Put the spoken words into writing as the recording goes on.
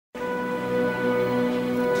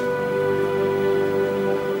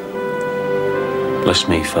Bless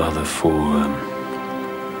me, Father, for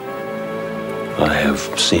I have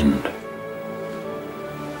sinned.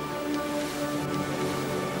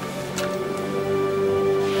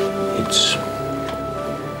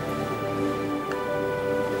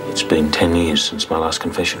 It's been 10 years since my last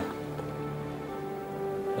confession.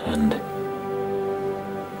 And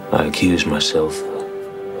I accuse myself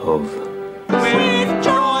of... With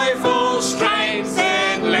joyful strains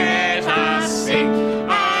then let us sing,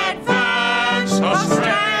 advance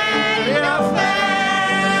Australia fair.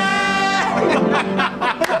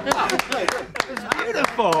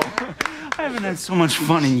 Beautiful. I haven't had so much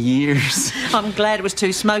fun in years. I'm glad it was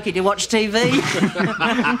too smoky to watch TV.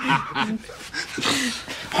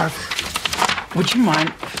 Harvey, would you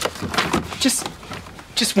mind just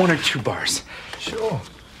 1 or 2 bars? Sure.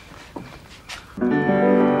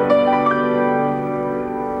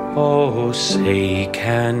 Oh, say,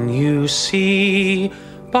 can you see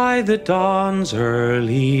by the dawn's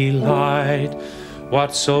early light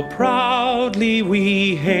what so proudly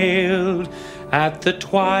we hailed at the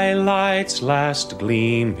twilight's last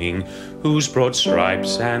gleaming, whose broad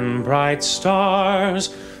stripes and bright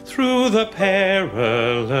stars through the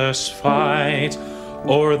perilous fight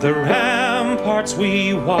o'er the ramparts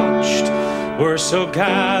we watched were so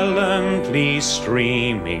gallantly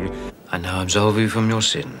streaming. I now absolve you from your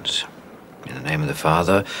sins, in the name of the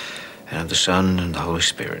Father, and of the Son, and the Holy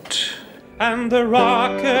Spirit. And the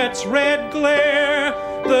rocket's red glare,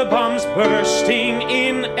 the bombs bursting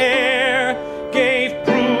in air, gave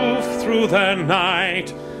proof through the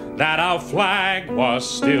night that our flag was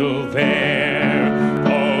still there.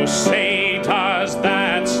 Oh, say, does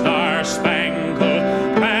that Star-Spangled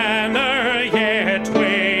Banner yet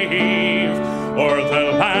wave o'er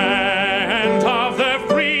the land of the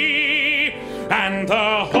free and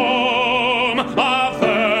the home of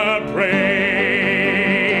the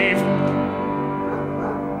brave?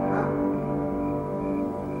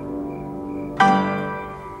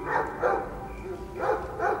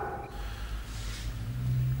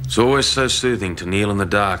 It's always so soothing to kneel in the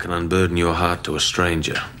dark and unburden your heart to a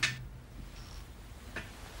stranger.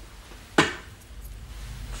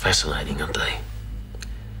 Fascinating, aren't they?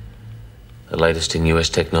 The latest in US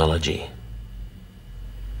technology.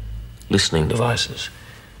 Listening devices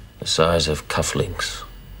the size of cufflinks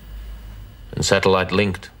and satellite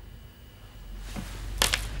linked.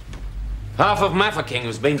 Half of Mafeking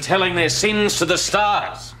has been telling their sins to the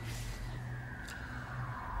stars.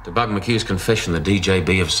 To bug McHugh's confession, the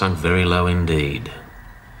DJB have sunk very low indeed.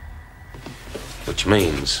 Which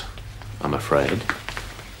means, I'm afraid,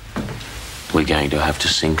 we're going to have to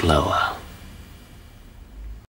sink lower.